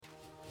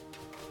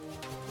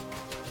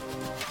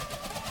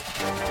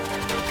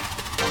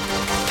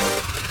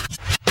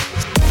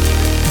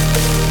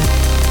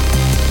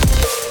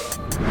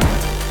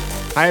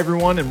Hi,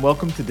 everyone, and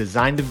welcome to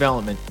Design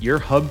Development, your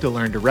hub to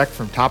learn direct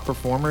from top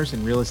performers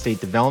in real estate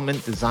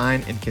development,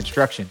 design, and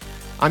construction.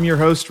 I'm your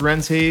host,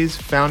 Rens,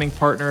 founding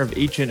partner of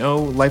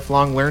H&O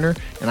Lifelong Learner,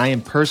 and I am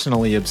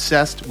personally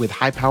obsessed with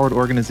high-powered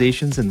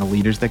organizations and the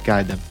leaders that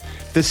guide them.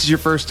 If this is your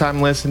first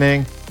time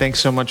listening, thanks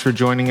so much for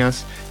joining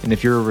us. And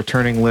if you're a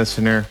returning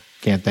listener,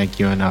 can't thank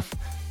you enough.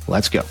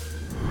 Let's go.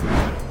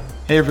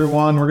 Hey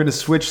everyone, we're going to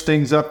switch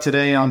things up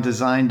today on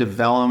Design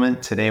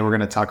Development. Today we're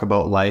going to talk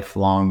about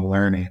lifelong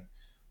learning.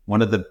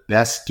 One of the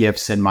best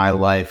gifts in my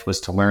life was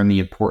to learn the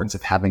importance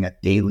of having a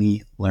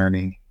daily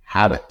learning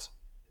habit.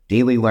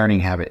 Daily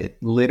learning habit.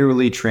 It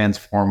literally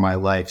transformed my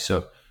life.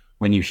 So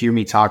when you hear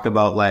me talk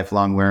about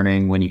lifelong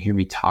learning, when you hear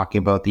me talking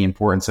about the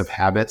importance of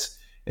habits,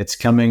 it's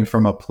coming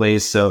from a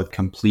place of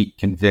complete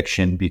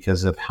conviction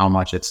because of how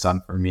much it's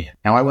done for me.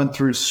 Now, I went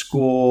through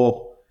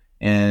school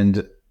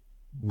and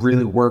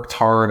really worked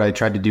hard. I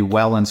tried to do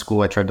well in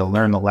school. I tried to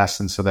learn the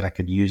lessons so that I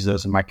could use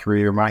those in my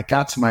career. When I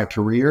got to my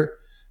career,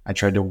 I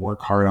tried to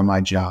work hard on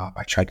my job.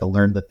 I tried to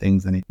learn the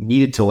things that I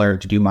needed to learn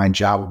to do my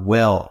job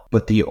well.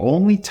 But the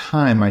only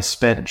time I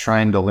spent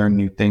trying to learn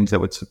new things that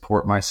would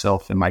support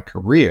myself in my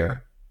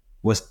career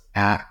was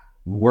at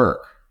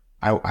work.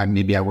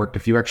 Maybe I worked a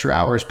few extra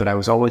hours, but I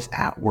was always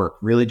at work,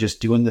 really just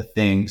doing the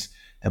things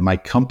that my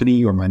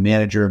company or my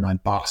manager or my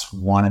boss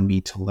wanted me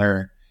to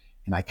learn.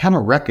 And I kind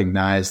of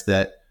recognized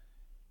that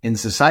in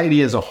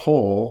society as a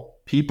whole,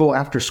 people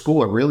after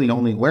school are really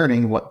only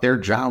learning what their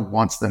job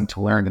wants them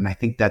to learn. And I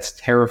think that's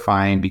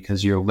terrifying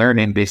because you're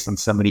learning based on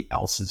somebody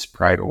else's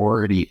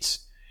priorities.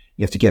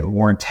 You have to get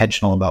more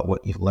intentional about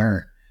what you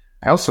learn.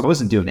 I also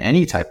wasn't doing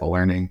any type of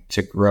learning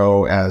to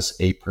grow as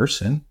a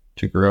person,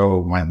 to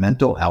grow my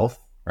mental health,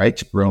 right?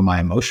 To grow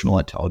my emotional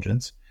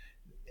intelligence.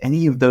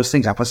 Any of those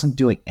things, I wasn't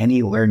doing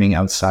any learning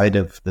outside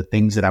of the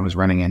things that I was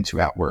running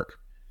into at work.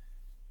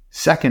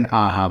 Second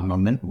aha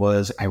moment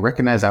was I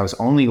recognized I was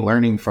only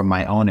learning from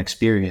my own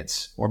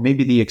experience, or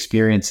maybe the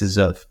experiences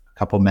of a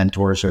couple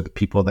mentors or the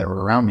people that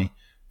were around me.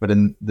 But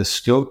in the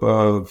scope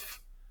of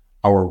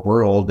our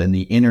world and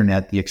the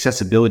internet, the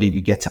accessibility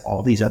to get to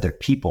all these other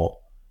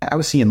people, I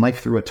was seeing life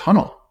through a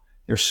tunnel.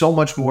 There's so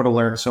much more to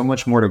learn, so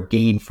much more to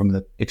gain from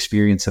the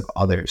experience of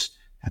others.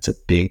 That's a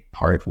big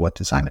part of what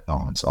design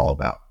development is all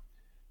about.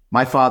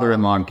 My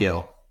father-in-law,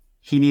 Gil,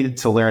 he needed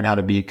to learn how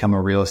to become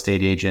a real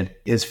estate agent.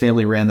 His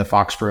family ran the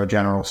Foxborough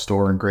General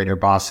Store in Greater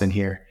Boston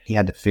here. He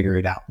had to figure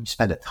it out. He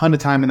spent a ton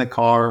of time in the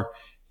car.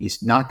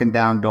 He's knocking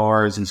down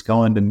doors. He's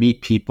going to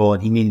meet people,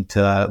 and he needed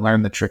to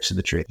learn the tricks of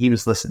the trade. He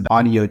was listening to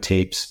audio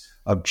tapes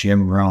of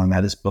Jim Rohn.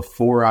 That is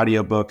before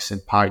audiobooks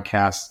and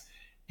podcasts.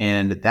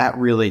 And that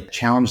really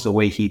challenged the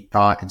way he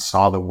thought and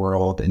saw the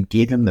world and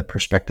gave him the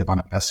perspective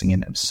on investing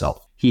in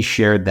himself. He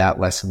shared that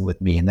lesson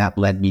with me, and that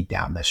led me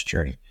down this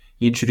journey.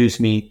 He introduced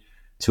me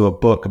to a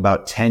book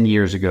about 10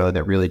 years ago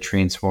that really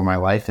transformed my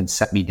life and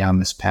set me down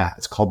this path.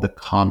 It's called The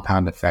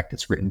Compound Effect.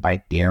 It's written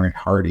by Darren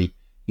Hardy.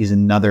 He's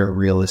another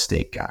real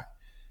estate guy.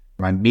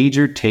 My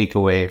major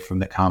takeaway from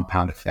The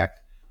Compound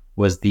Effect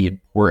was the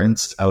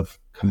importance of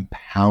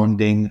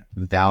compounding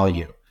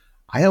value.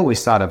 I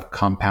always thought of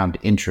compound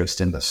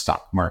interest in the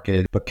stock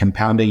market, but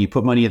compounding, you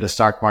put money in the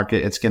stock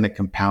market, it's going to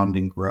compound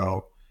and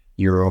grow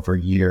year over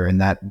year.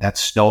 And that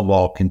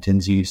snowball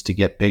continues to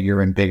get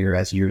bigger and bigger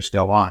as years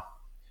go on.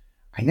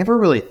 I never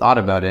really thought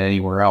about it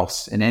anywhere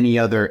else in any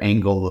other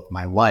angle of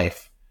my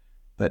life.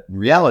 But in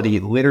reality,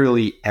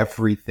 literally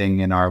everything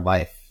in our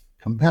life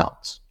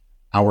compounds.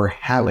 Our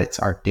habits,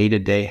 our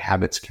day-to-day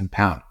habits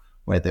compound.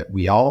 Whether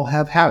we all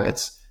have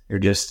habits, they're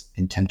just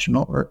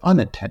intentional or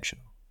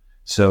unintentional.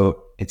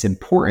 So it's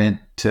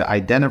important to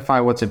identify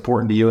what's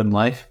important to you in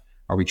life.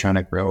 Are we trying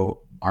to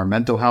grow our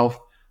mental health,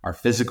 our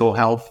physical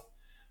health,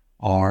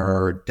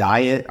 our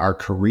diet, our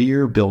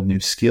career, build new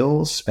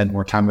skills, spend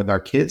more time with our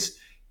kids?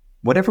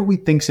 Whatever we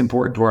think is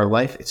important to our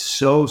life, it's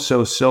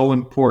so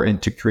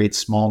important to create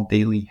small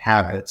daily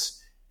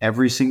habits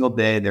every single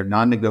day. They're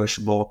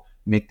non-negotiable.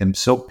 Make them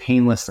so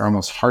painless, they're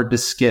almost hard to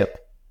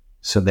skip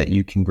so that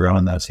you can grow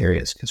in those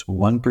areas. Because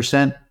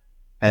 1%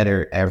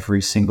 better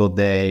every single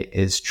day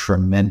is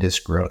tremendous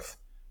growth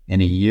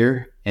in a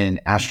year and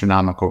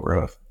astronomical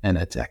growth in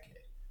a decade,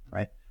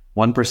 right?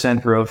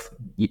 1% growth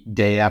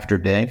day after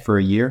day for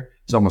a year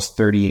is almost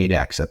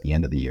 38x at the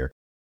end of the year.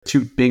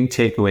 Two big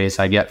takeaways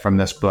I get from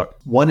this book.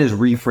 One is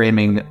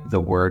reframing the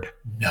word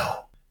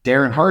no.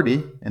 Darren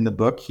Hardy in the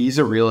book, he's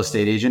a real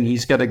estate agent.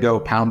 He's got to go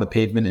pound the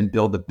pavement and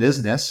build a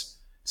business.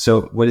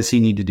 So what does he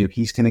need to do?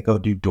 He's going to go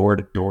do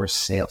door-to-door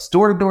sales.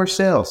 Door-to-door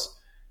sales.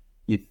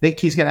 You think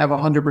he's going to have a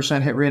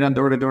 100% hit rate on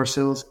door-to-door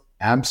sales?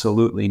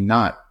 Absolutely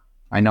not.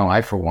 I know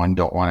I, for one,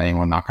 don't want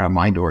anyone knocking on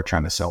my door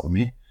trying to sell to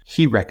me.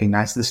 He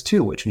recognized this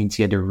too, which means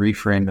he had to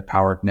reframe the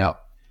power of no.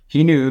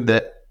 He knew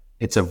that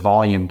it's a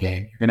volume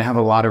game. You're going to have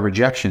a lot of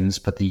rejections,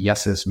 but the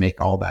yeses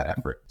make all that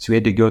effort. So he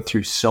had to go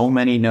through so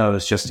many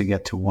no's just to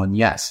get to one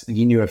yes. And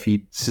he knew if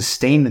he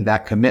sustained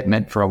that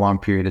commitment for a long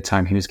period of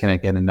time, he was going to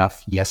get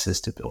enough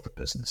yeses to build a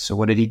business. So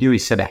what did he do? He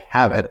set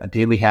a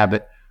daily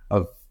habit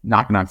of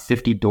knocking on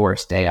 50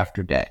 doors day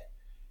after day.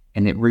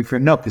 And it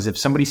reframe no, because if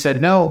somebody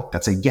said no,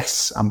 that's a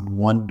yes, I'm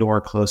one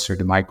door closer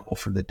to my goal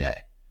for the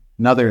day.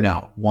 Another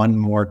no, one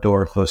more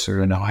door closer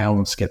to no, I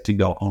almost get to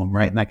go home,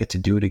 right? And I get to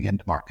do it again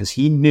tomorrow. Because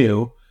he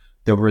knew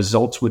the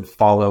results would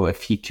follow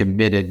if he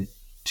committed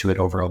to it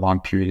over a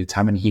long period of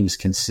time, and he was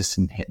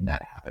consistent in hitting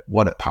that habit.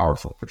 What a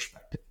powerful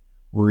perspective.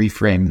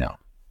 Reframe no.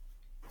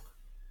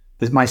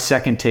 This is my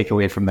second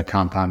takeaway from the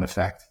compound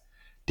effect.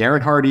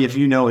 Darren Hardy, if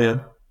you know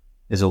him,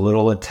 is a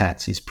little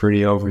intense. He's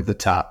pretty over the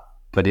top.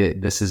 But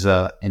this is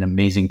an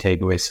amazing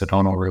takeaway, so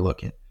don't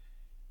overlook it.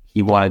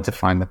 He wanted to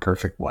find the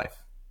perfect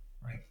wife.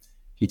 Right?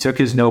 He took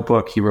his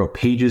notebook, he wrote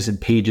pages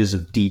and pages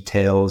of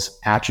details,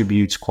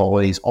 attributes,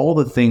 qualities, all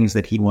the things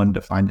that he wanted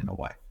to find in a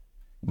wife.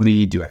 What did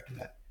he do after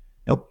that?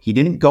 Nope, he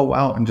didn't go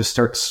out and just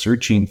start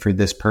searching for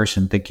this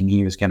person thinking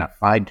he was going to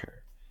find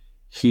her.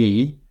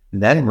 He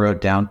then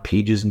wrote down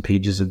pages and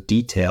pages of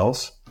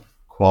details,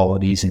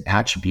 qualities, and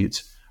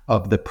attributes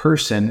of the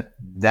person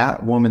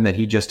that woman that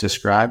he just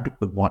described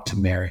would want to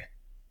marry.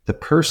 The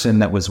person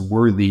that was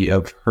worthy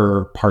of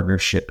her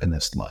partnership in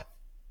this life.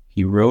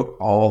 He wrote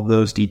all of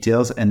those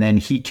details, and then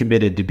he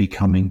committed to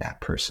becoming that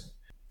person.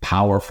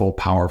 Powerful,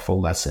 powerful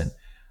lesson.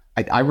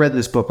 I read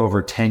this book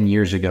over 10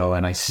 years ago,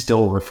 and I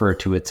still refer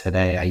to it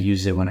today. I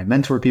use it when I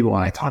mentor people,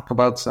 when I talk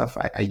about stuff.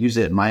 I use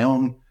it in my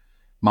own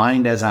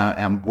mind as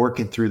I'm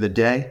working through the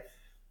day.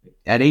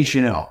 At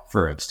H&O,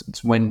 for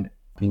instance, when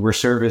we're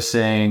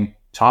servicing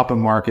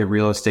top-of-market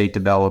real estate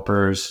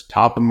developers,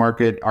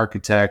 top-of-market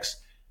architects,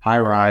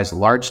 high-rise,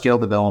 large-scale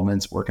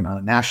developments, working on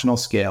a national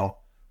scale.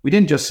 We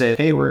didn't just say,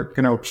 hey, we're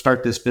going to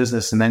start this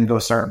business and then go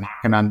start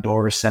knocking on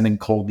doors, sending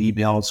cold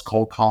emails,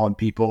 cold calling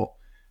people,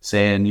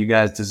 saying, you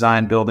guys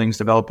design buildings,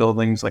 develop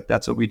buildings, like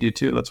that's what we do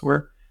too, let's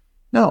work.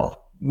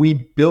 No, we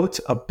built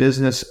a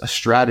business, a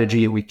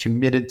strategy, and we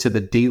committed to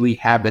the daily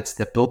habits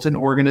that built an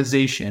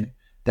organization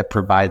that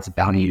provides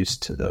values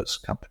to those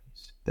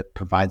companies, that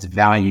provides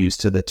values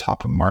to the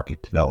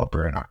top-of-market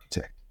developer and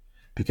architect.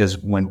 Because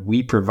when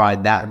we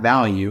provide that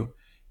value,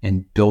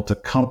 and built a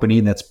company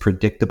that's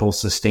predictable,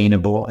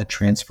 sustainable, and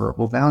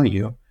transferable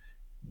value,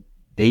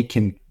 they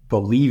can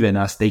believe in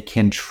us. They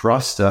can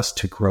trust us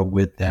to grow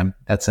with them.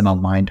 That's an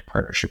aligned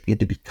partnership. We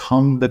had to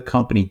become the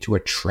company to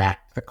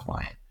attract the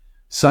client.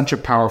 Such a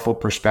powerful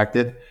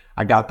perspective.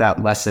 I got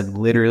that lesson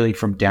literally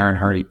from Darren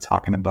Hardy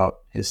talking about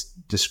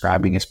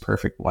describing his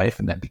perfect wife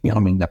and then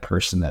becoming the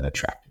person that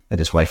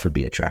his wife would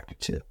be attracted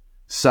to.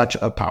 Such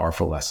a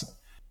powerful lesson.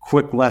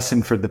 Quick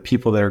lesson for the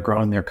people that are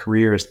growing their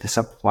careers. This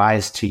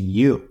applies to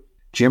you.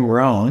 Jim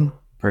Rohn,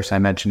 person I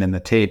mentioned in the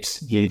tapes,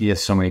 he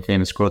has so many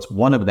famous quotes.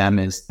 One of them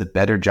is, the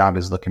better job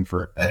is looking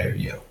for a better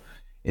you.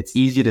 It's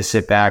easy to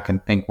sit back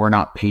and think we're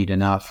not paid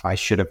enough. I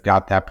should have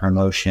got that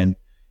promotion.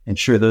 And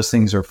sure, those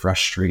things are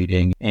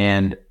frustrating.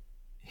 And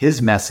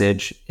his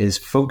message is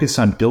focus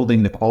on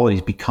building the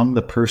qualities, become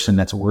the person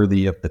that's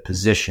worthy of the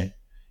position.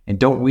 And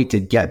don't wait to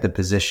get the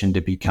position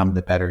to become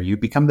the better you.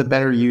 Become the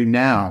better you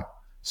now,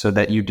 so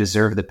that you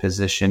deserve the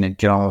position.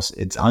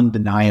 It's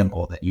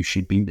undeniable that you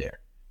should be there.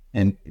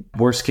 And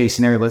worst case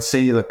scenario, let's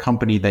say the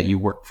company that you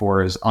work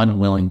for is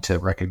unwilling to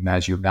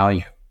recognize your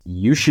value.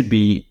 You should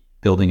be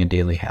building a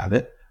daily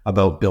habit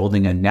about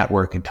building a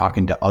network and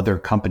talking to other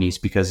companies,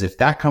 because if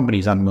that company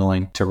is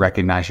unwilling to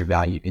recognize your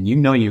value, and you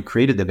know you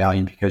created the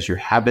value because your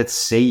habits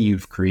say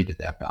you've created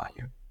that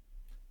value,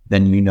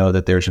 then you know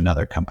that there's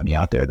another company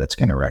out there that's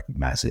going to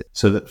recognize it.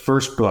 So the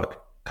first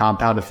book,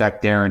 Compound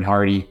Effect, Darren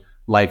Hardy,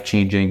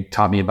 life-changing,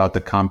 taught me about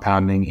the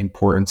compounding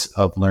importance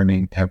of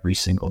learning every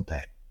single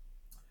day.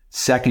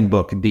 Second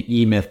book,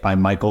 The E-Myth by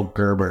Michael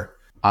Gerber.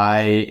 I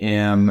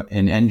am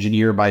an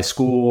engineer by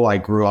school. I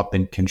grew up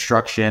in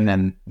construction,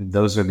 and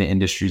those are the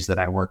industries that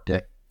I worked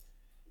in.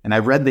 And I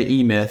read The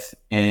E-Myth,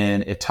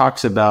 and it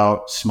talks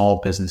about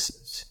small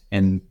businesses.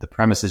 And the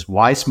premise is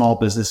why small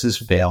businesses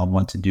fail and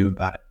what to do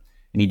about it.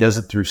 And he does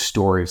it through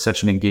stories,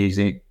 such an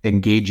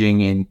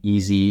engaging and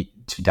easy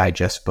to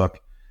digest book.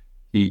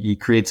 He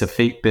creates a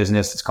fake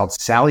business. It's called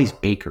Sally's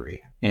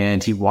Bakery.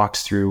 And he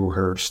walks through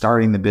her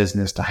starting the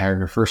business to hiring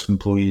her first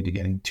employee to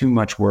getting too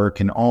much work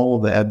and all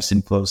the ebbs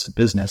and flows of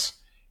business.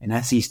 And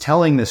as he's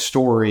telling this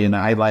story and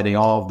highlighting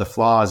all of the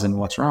flaws and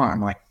what's wrong,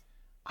 I'm like,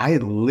 I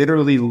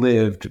literally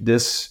lived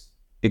this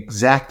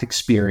exact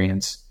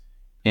experience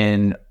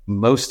in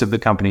most of the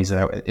companies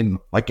that in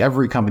like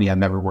every company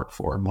I've ever worked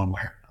for in one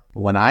way or another.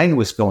 When I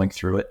was going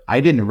through it,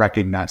 I didn't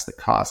recognize the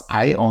cause.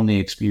 I only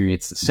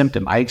experienced the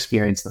symptom. I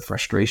experienced the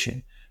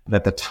frustration. But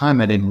at the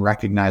time, I didn't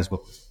recognize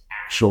what was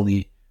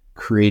actually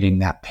creating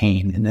that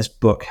pain. And this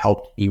book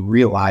helped me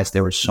realize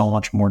there was so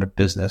much more to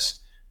business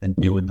than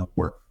doing the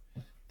work.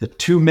 The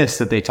two myths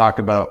that they talk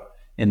about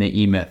in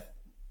the E-Myth.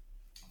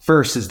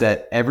 First is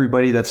that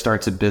everybody that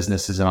starts a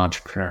business is an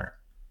entrepreneur.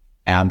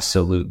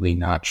 Absolutely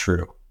not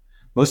true.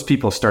 Most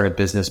people start a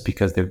business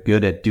because they're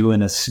good at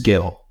doing a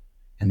skill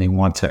and they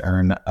want to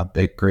earn a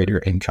bit greater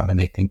income, and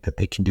they think that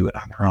they can do it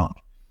on their own,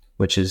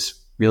 which is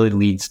really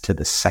leads to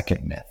the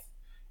second myth.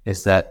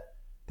 Is that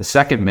the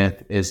second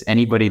myth is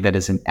anybody that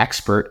is an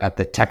expert at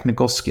the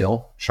technical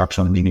skill,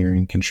 structural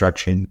engineering,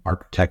 construction,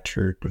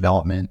 architecture,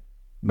 development,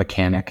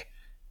 mechanic,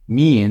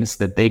 means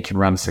that they can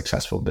run a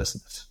successful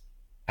business.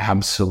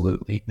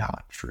 Absolutely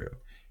not true.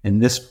 In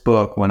this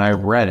book, when I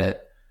read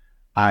it,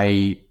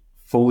 I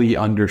fully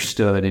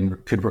understood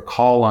and could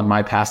recall on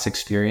my past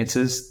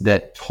experiences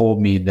that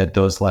told me that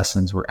those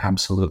lessons were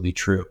absolutely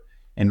true.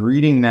 And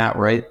reading that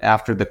right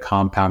after The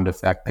Compound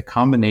Effect, the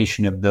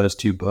combination of those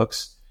two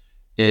books,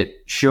 it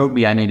showed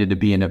me I needed to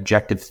be an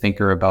objective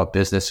thinker about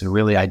business and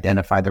really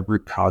identify the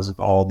root cause of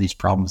all these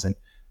problems and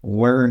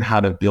learn how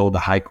to build a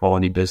high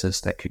quality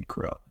business that could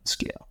grow and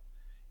scale.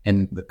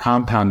 And The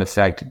Compound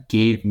Effect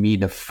gave me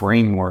the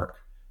framework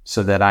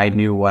so that I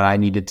knew what I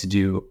needed to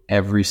do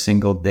every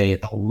single day,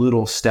 the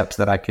little steps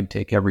that I could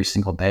take every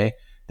single day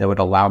that would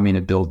allow me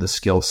to build the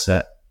skill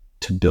set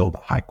to build a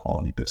high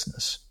quality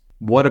business.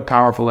 What a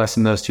powerful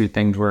lesson those two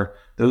things were.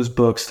 Those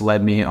books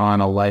led me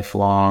on a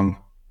lifelong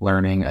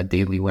learning, a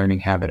daily learning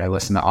habit. I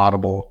listen to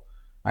Audible,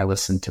 I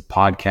listen to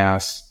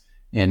podcasts,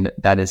 and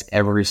that is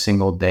every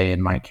single day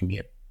in my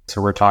commute.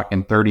 So we're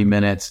talking 30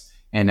 minutes,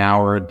 an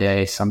hour a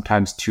day,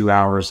 sometimes 2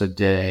 hours a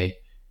day,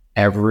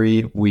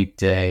 every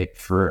weekday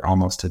for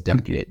almost a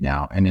decade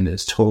now. And it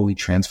has totally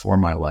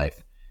transformed my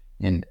life.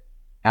 And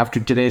after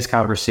today's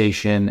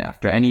conversation,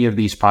 after any of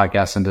these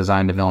podcasts on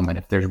design development,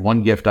 if there's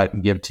one gift I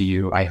can give to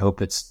you, I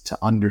hope it's to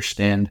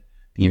understand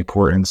the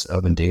importance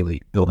of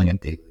building a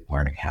daily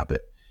learning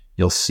habit.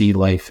 You'll see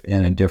life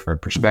in a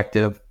different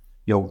perspective.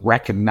 You'll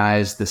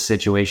recognize the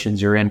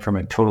situations you're in from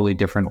a totally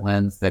different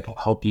lens that will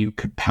help you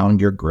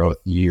compound your growth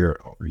year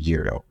over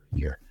year over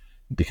year.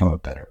 Become a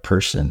better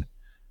person,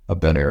 a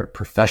better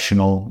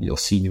professional. You'll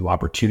see new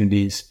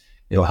opportunities.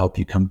 It'll help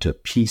you come to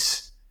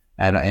peace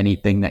at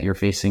anything that you're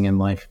facing in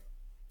life.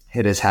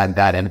 It has had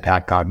that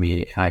impact on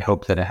me, and I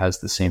hope that it has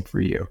the same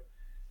for you.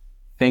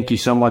 Thank you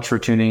so much for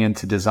tuning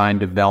into Design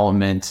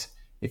Development.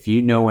 If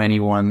you know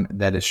anyone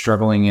that is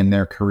struggling in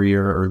their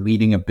career or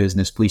leading a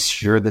business, please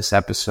share this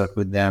episode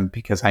with them,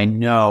 because I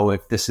know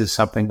if this is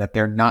something that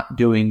they're not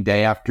doing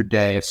day after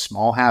day, a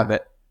small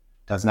habit,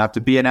 doesn't have to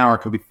be an hour, it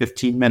could be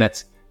 15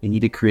 minutes. You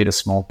need to create a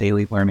small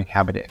daily learning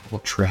habit. It will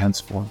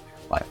transform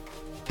your life.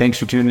 Thanks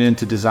for tuning in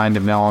to Design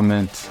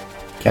Development.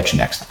 Catch you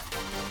next time.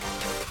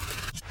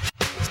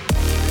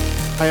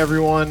 Hi,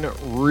 everyone.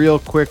 Real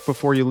quick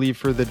before you leave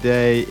for the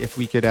day, if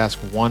we could ask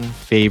one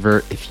favor.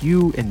 If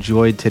you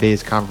enjoyed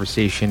today's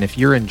conversation, if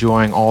you're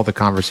enjoying all the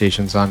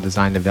conversations on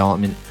design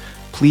development,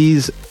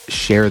 please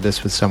share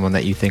this with someone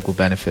that you think will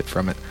benefit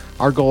from it.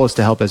 Our goal is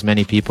to help as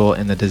many people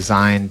in the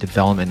design,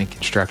 development, and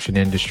construction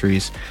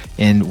industries.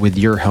 And with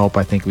your help,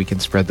 I think we can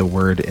spread the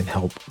word and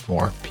help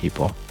more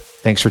people.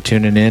 Thanks for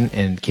tuning in,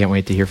 and can't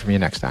wait to hear from you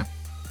next time.